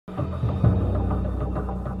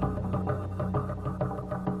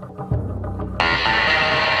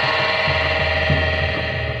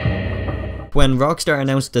When Rockstar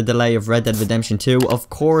announced the delay of Red Dead Redemption 2,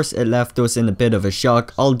 of course it left us in a bit of a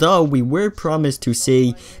shock, although we were promised to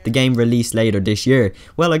see the game released later this year.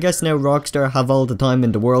 Well, I guess now Rockstar have all the time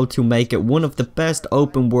in the world to make it one of the best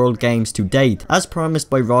open world games to date. As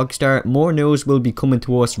promised by Rockstar, more news will be coming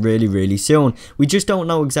to us really soon. We just don't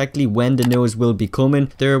know exactly when the news will be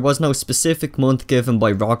coming. There was no specific month given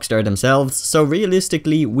by Rockstar themselves, so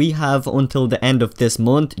realistically we have until the end of this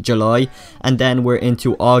month, July, and then we're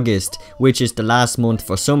into August, which is the last month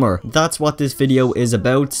for summer. That's what this video is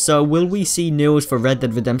about. So will we see news for Red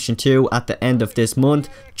Dead Redemption 2 at the end of this month,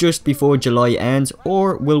 just before July ends,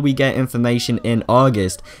 or will we get information in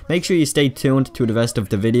August? Make sure you stay tuned to the rest of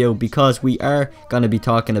the video because we are going to be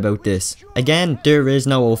talking about this. Again, there is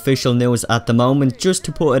no official news at the moment, just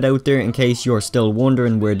to put it out there in case you're still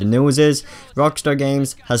wondering where the news is. Rockstar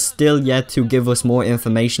Games has still yet to give us more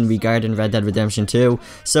information regarding Red Dead Redemption 2.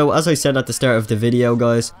 So as I said at the start of the video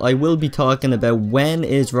guys, I will be talking about when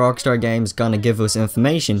is Rockstar Games gonna give us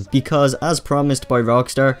information, because as promised by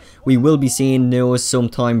Rockstar, we will be seeing news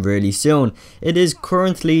sometime really soon. It is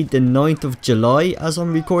currently the 9th of July as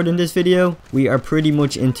I'm recording this video. We are pretty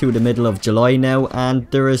much into the middle of July now, and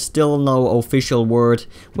there is still no official word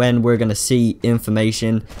when we're gonna see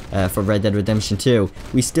information for Red Dead Redemption 2.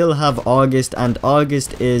 We still have August, and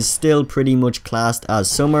August is still pretty much classed as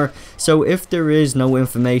summer, so if there is no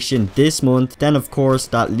information this month, then of course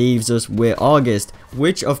that leaves us with August,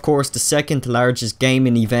 which of course the second largest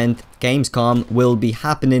gaming event, Gamescom, will be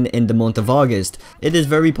happening in the month of August. It is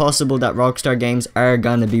very possible that Rockstar Games are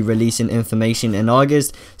gonna be releasing information in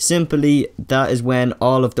August. Simply, that is when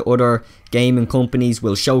all of the other gaming companies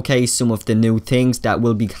will showcase some of the new things that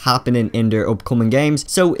will be happening in their upcoming games.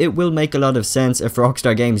 So it will make a lot of sense if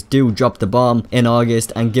Rockstar Games do drop the bomb in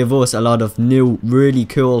August and give us a lot of new, really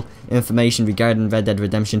cool information regarding Red Dead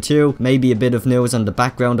Redemption 2. Maybe a bit of news on the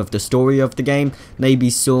background of the story of the game. Maybe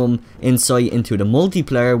some insight into the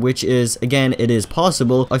multiplayer, which is, again, it is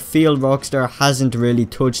possible. I feel Rockstar hasn't really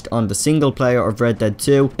touched on the single player of Red Dead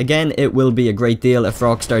 2. Again, it will be a great deal if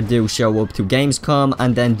Rockstar do show up to Gamescom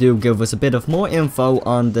and then do give us a bit of more info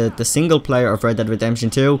on the single player of Red Dead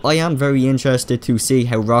Redemption 2. I am very interested to see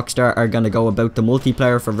how Rockstar are going to go about the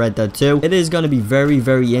multiplayer for Red Dead 2. It is going to be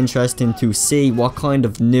very interesting to see what kind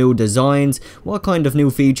of new designs, what kind of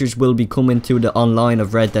new features will be coming to the online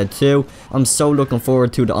of Red Dead 2. I'm so looking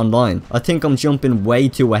forward to the online. I think I'm jumping way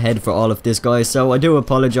too ahead for all of this guys, so I do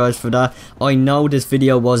apologize for that. I know this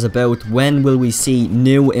video was about when will we see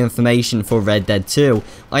new information for Red Dead 2.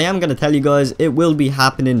 I am going to tell you guys it will be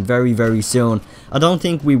happening very soon. I don't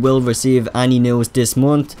think we will receive any news this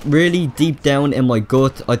month. Really deep down in my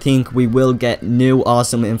gut, I think we will get new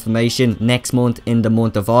awesome information next month, in the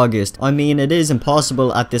month of August. I mean, it is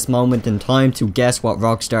impossible at this moment in time to guess what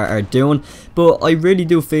Rockstar are doing, but I really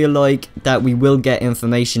do feel like that we will get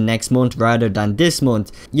information next month rather than this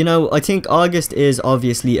month. You know, I think August is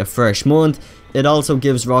obviously a fresh month. It also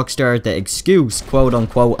gives Rockstar the excuse, quote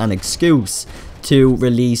unquote an excuse, to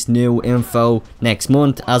release new info next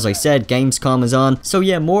month. As I said, Gamescom is on, so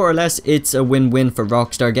yeah, more or less it's a win-win for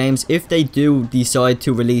Rockstar Games. If they do decide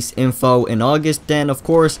to release info in August, then of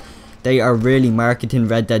course they are really marketing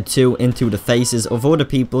Red Dead 2 into the faces of other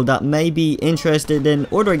people that may be interested in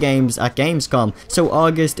other games at Gamescom. So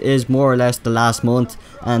August is more or less the last month,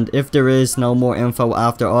 and if there is no more info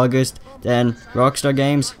after August, then Rockstar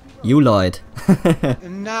Games, you lied.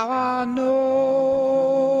 And now I know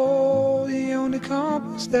the only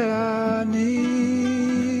compass that I need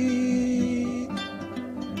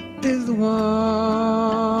is the one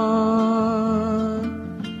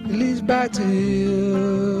that leads back to you.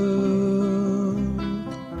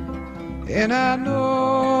 And I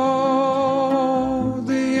know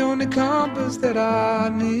the only compass that I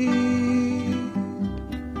need,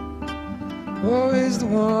 oh, is the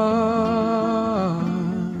one